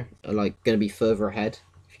now are like going to be further ahead.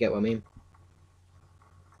 If you get what I mean.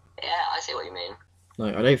 Yeah, I see what you mean.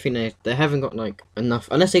 Like I don't think they haven't got like enough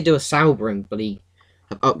unless they do a Sauber and bloody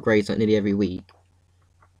have upgrades like nearly every week.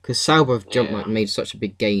 Because Sauber have made such a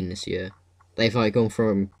big gain this year. They've like gone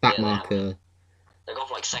from back marker. They've gone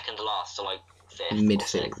from like second to last to like fifth,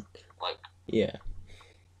 midfield. Like yeah,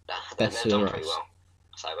 they've done pretty well.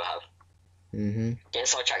 Sauber have. Getting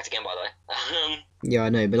sidetracked again, by the way. Yeah, I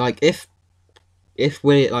know, but like if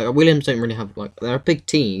Williams don't really have like they're a big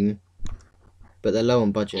team, but they're low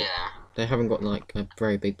on budget. Yeah. They haven't got like a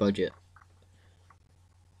very big budget.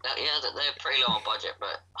 Yeah, they're pretty low on budget,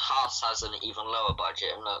 but Haas has an even lower budget,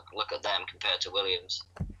 and look at them compared to Williams.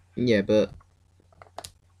 Yeah, but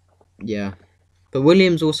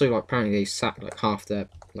Williams also like apparently they sacked like half their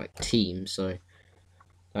like team, so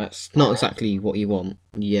that's not exactly what you want.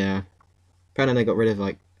 Yeah, apparently they got rid of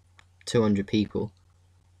like 200 people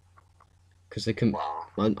because they couldn't. Wow.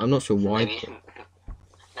 I'm not sure why.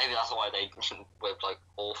 Maybe that's why they were like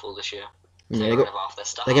awful this year. So Yeah, they got rid of half their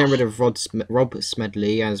stuff. they're getting rid of Rob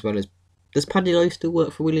Smedley as well as. Does Paddy Lowe still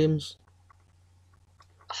work for Williams?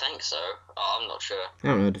 I think so. Oh, I'm not sure. I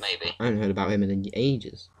don't know. Maybe. I haven't heard about him in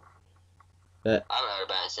ages. But I haven't heard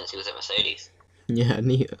about him since he was at Mercedes. yeah,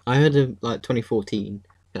 I heard him like 2014.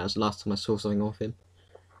 That was the last time I saw something of him.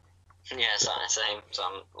 Yeah, something the same.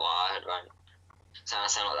 Well, I heard about him.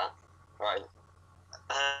 Something like that. Right.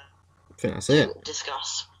 I think that's it.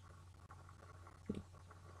 Discuss.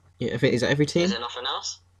 Yeah, I think is that every team? Is there nothing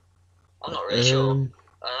else? I'm not really sure.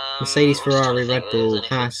 Mercedes, I'm just trying Ferrari, to think Red if there's Bull,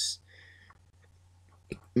 anything. Haas,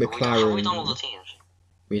 Have we done all the McLaren. teams?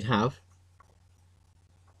 We'd have.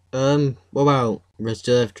 What about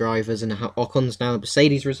reserve drivers and Ocon's now a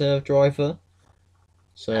Mercedes reserve driver?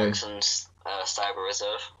 So Ericsson's Sauber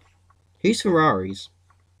reserve. who's Ferraris?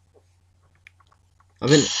 I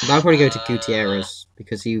think that'll probably go to Gutierrez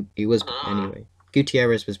because he was anyway.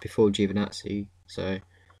 Gutierrez was before Giovinazzi, so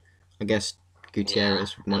I guess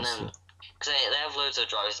Gutierrez might. Because they have loads of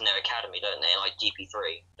drivers in their academy, don't they? Like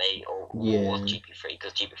GP3, they or was GP3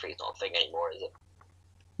 because GP3 is not a thing anymore, is it?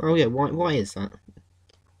 Oh yeah, why is that?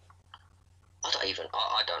 I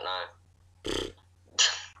don't know.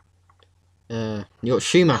 You got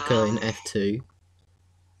Schumacher in F2.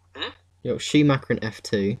 You got Schumacher in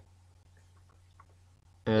F2.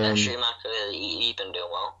 Yeah, Schumacher, he's been doing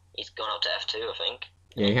well. He's gone up to F2, I think.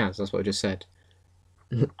 Yeah, he has. That's what I just said.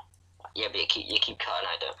 Yeah, but you keep cutting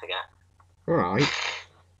out, don't forget. Right.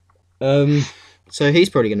 So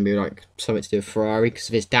he's probably going to be like something to do with Ferrari because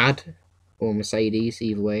of his dad or Mercedes,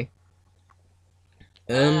 either way.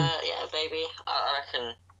 Yeah, maybe. I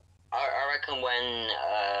reckon when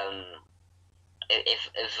if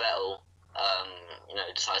Vettel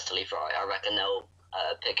decides to leave Ferrari, I reckon they'll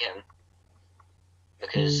pick him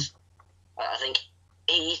because I think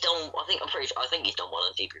he's done. I think he's done well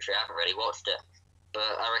in GP3. I haven't really watched it, but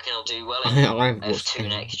I reckon he'll do well in F2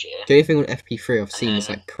 next year. The only thing on FP3 I've seen is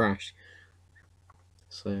like crash.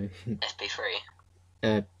 So FP3.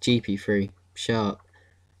 GP3 sharp.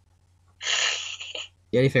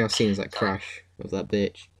 The only thing I've seen is like crash of that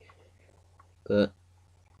bitch. But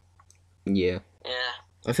yeah. Yeah.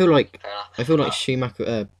 I feel like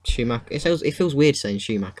Schumacher. It feels weird saying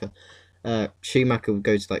Schumacher. Schumacher would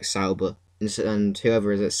go to like Sauber, and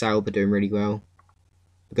whoever is at Sauber doing really well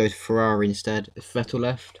would go to Ferrari instead if Vettel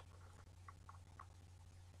left.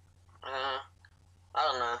 I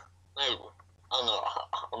don't know. Maybe. I'm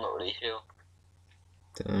not really sure.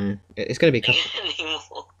 Don't know. It's gonna be a couple.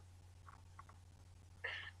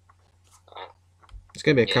 It's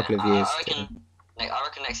gonna be a couple of years. I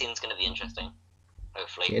reckon next season's gonna be interesting.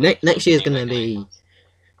 Hopefully. Yeah, next year's gonna be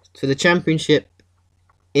for the championship.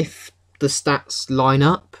 If the stats line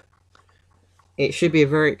up, it should be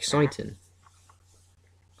very exciting.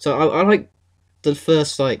 So I like the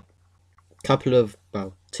first like couple of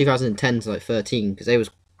 2010 to like 13 because they was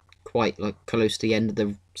quite like close to the end of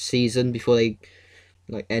the season before they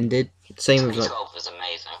like ended. Same with like 2012 was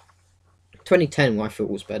amazing. 2010, I thought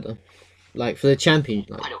was better. Like for the champion,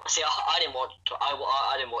 like I didn't watch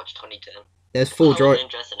 2010. There's four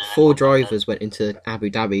drivers went into Abu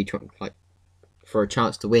Dhabi like for a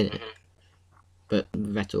chance to win it, but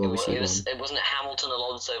Vettel obviously won. It wasn't Hamilton,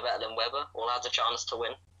 Alonso, Vettel, and Webber all had a chance to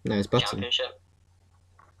win. No, it's Button. Championship.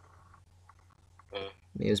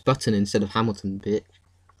 It was Button instead of Hamilton, bitch.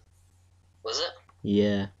 Was it?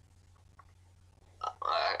 Yeah.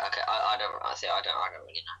 Okay, I don't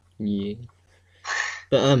really Yeah.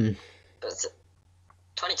 know. But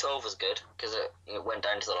 2012 was good because it went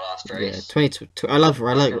down to the last race. Yeah, I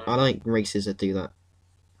like races that do that.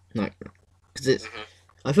 Like, because it's.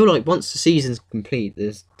 I feel like once the season's complete,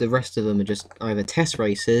 the rest of them are just either test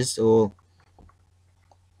races or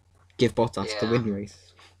give Bottas the win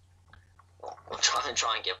race. I'll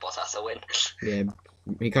try and give Bottas a win. Yeah,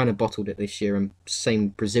 he kind of bottled it this year, and same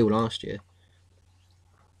Brazil last year.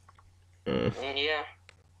 Yeah.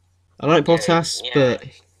 I like Bottas, but.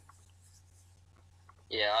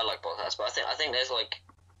 Yeah, I like Bottas, but I think there's like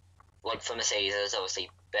for Mercedes, there's obviously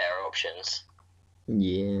better options.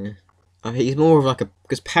 Yeah, he's more of like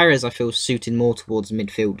because Perez I feel suited more towards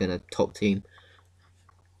midfield than a top team.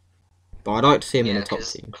 But I'd like to see him in a top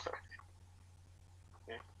team.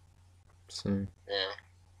 So. Yeah.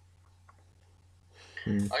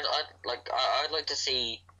 I'd like to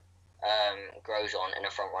see Grosjean in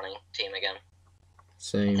a front running team again.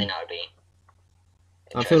 Same. I think that would be.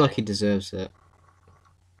 I feel like he deserves it.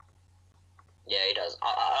 Yeah, he does.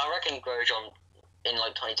 I reckon Grosjean in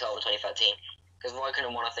like 2012 and 2013, because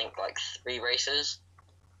Raikkonen won I think like 3 races.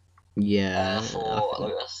 Yeah. For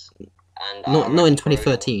Lewis, and not in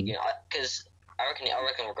 2013. Because I reckon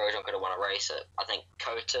Grosjean could have won a race at, I think,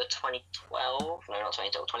 Kota 2012. No, not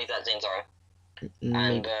 2012. 2013. Sorry.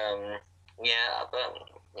 And yeah, but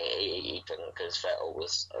he couldn't because Vettel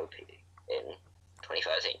was OP in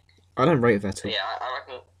 2013. I don't rate Vettel. But yeah, I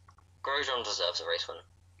reckon Grosjean deserves a race win.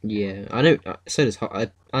 Yeah, I know. So does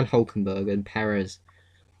and Hulkenberg and Perez.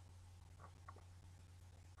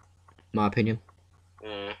 My opinion.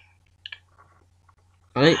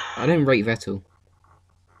 I don't rate Vettel.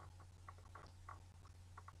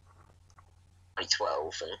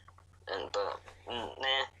 2012 but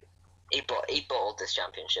nah, he bottled this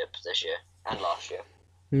championship this year and last year.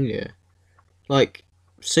 Yeah, like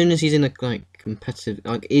as soon as he's in a competitive,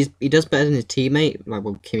 he does better than his teammate,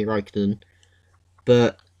 Kimi Räikkönen.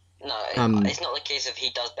 But no, it's not the case of he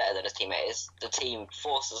does better than his teammate. It's the team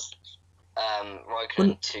forces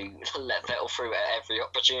Räikkönen to let Vettel through at every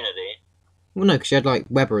opportunity. Well, no, because you had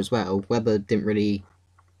Webber as well. Webber didn't really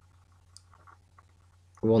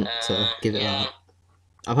want to give it up.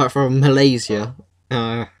 Apart from Malaysia,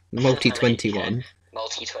 multi-21.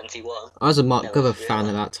 Multi-21. I was a Mark Webber fan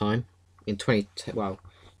at that time. In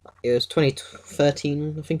it was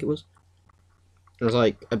 2013, I think it was. I was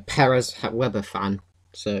a Perez Webber fan,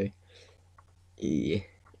 so yeah,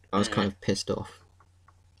 I was kind of pissed off.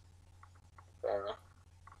 Fair enough.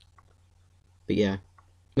 But yeah,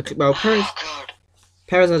 well,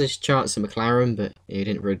 Perez had his chance at McLaren, but he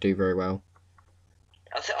didn't really do very well.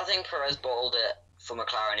 I think Perez bottled it for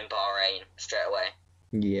McLaren in Bahrain straight away.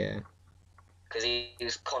 Yeah. Because he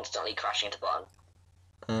was constantly crashing into Button.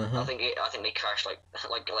 I think they crashed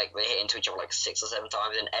they hit into each other 6 or 7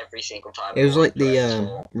 times, and every single time it was like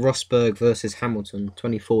the Rosberg versus Hamilton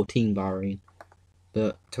 2014 Bahrain,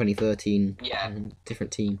 but 2013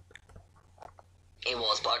 different team. It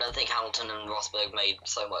was, but I don't think Hamilton and Rosberg made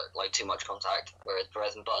so much too much contact, whereas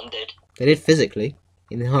Perez and Button did. They did physically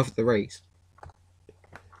in half of the race.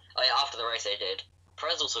 Oh yeah, after the race they did.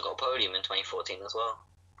 Perez also got a podium in 2014 as well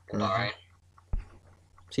in Bahrain.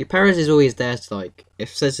 See, Perez is always there to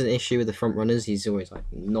if there's an issue with the front runners, he's always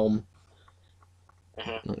nom.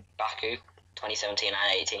 Baku 2017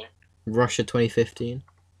 and 18. Russia 2015.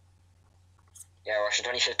 Yeah, Russia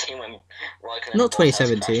 2015 when Raikkonen. Not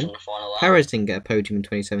 2017. In the final Perez didn't get a podium in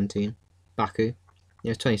 2017. Baku. It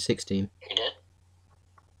was 2016. He did.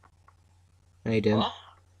 No, he didn't. What?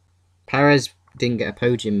 Perez didn't get a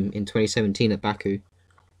podium in 2017 at Baku.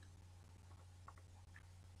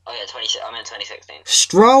 Oh yeah, I meant 2016.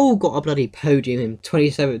 Stroll got a bloody podium in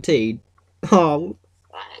 2017. Oh,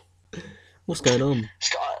 Right. What's going on?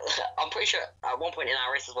 I'm pretty sure at one point in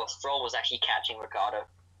our race as well, Stroll was actually catching Ricciardo.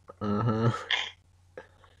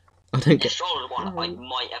 I don't get. Stroll was one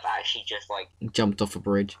might have actually just jumped off a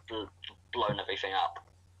bridge. Blown everything up.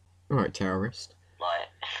 Alright, terrorist.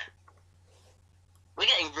 We're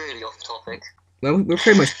getting really off topic. Well, we're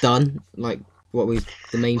pretty much done. The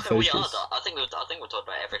main focus. We are done. I think we've talked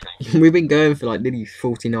about everything. We've been going for nearly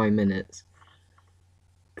 49 minutes.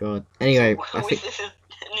 God. Anyway, I think this is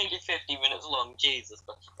nearly 50 minutes long. Jesus.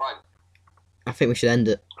 Right. I think we should end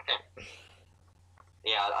it. Okay.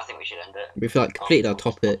 Yeah, I think we should end it. We've completed our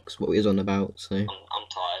topics, what we was on about. So I'm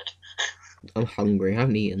tired. I'm hungry. I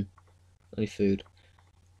haven't eaten any food.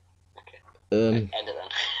 Okay. End it then.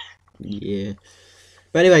 Yeah.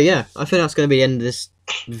 But anyway, yeah, I think that's going to be the end of this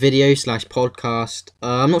video / podcast.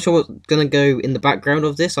 I'm not sure what's going to go in the background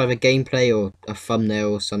of this, either gameplay or a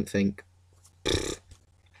thumbnail or something.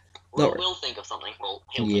 We'll think of something. He'll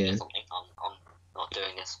think of something. I'm not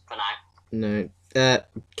doing this for now. No.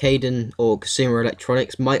 Caden or Consumer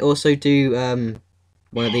Electronics might also do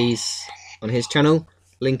one of these on his channel.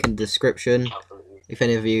 Link in the description. Absolutely. If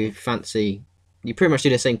any of you fancy, you pretty much do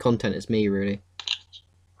the same content as me, really.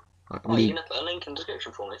 You're gonna put a link in the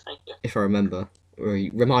description for me, thank you. If I remember, or you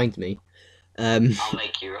remind me. I'll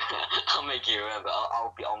make you. I'll make you remember.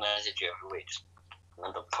 I'll message you every week.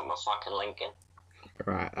 Remember, put my fucking link in.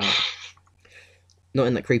 Right. Not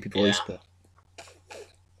in that creepy voice, but.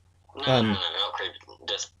 No, not creepy.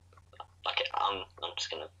 Just I'm just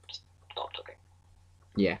gonna stop talking.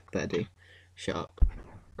 Yeah, better do. Shut up.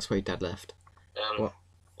 That's where your dad left. What?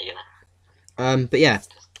 Yeah. But yeah,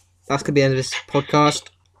 that's gonna be the end of this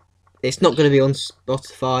podcast. It's not going to be on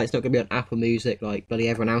Spotify. It's not going to be on Apple Music like bloody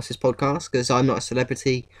everyone else's podcast, because I'm not a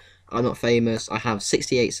celebrity. I'm not famous. I have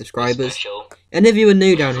 68 subscribers. Any of you are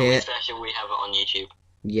new down here. Special, we have it on YouTube.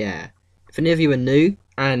 Yeah. If any of you are new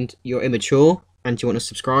and you're immature and you want to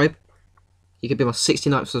subscribe, you could be my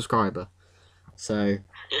 69th subscriber. So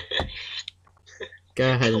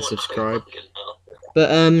go ahead and subscribe. But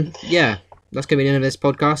yeah, that's going to be the end of this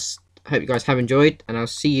podcast. Hope you guys have enjoyed, and I'll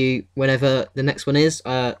see you whenever the next one is.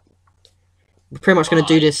 We're pretty much going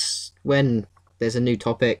to do this when there's a new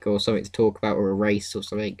topic or something to talk about or a race or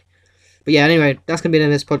something. But yeah, anyway, that's going to be the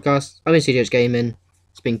end of this podcast. I'm in Studios Gaming.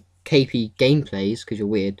 It's been KP Gameplays, because you're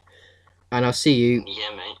weird. And I'll see you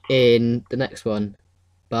Yeah, mate. in the next one.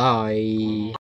 Bye.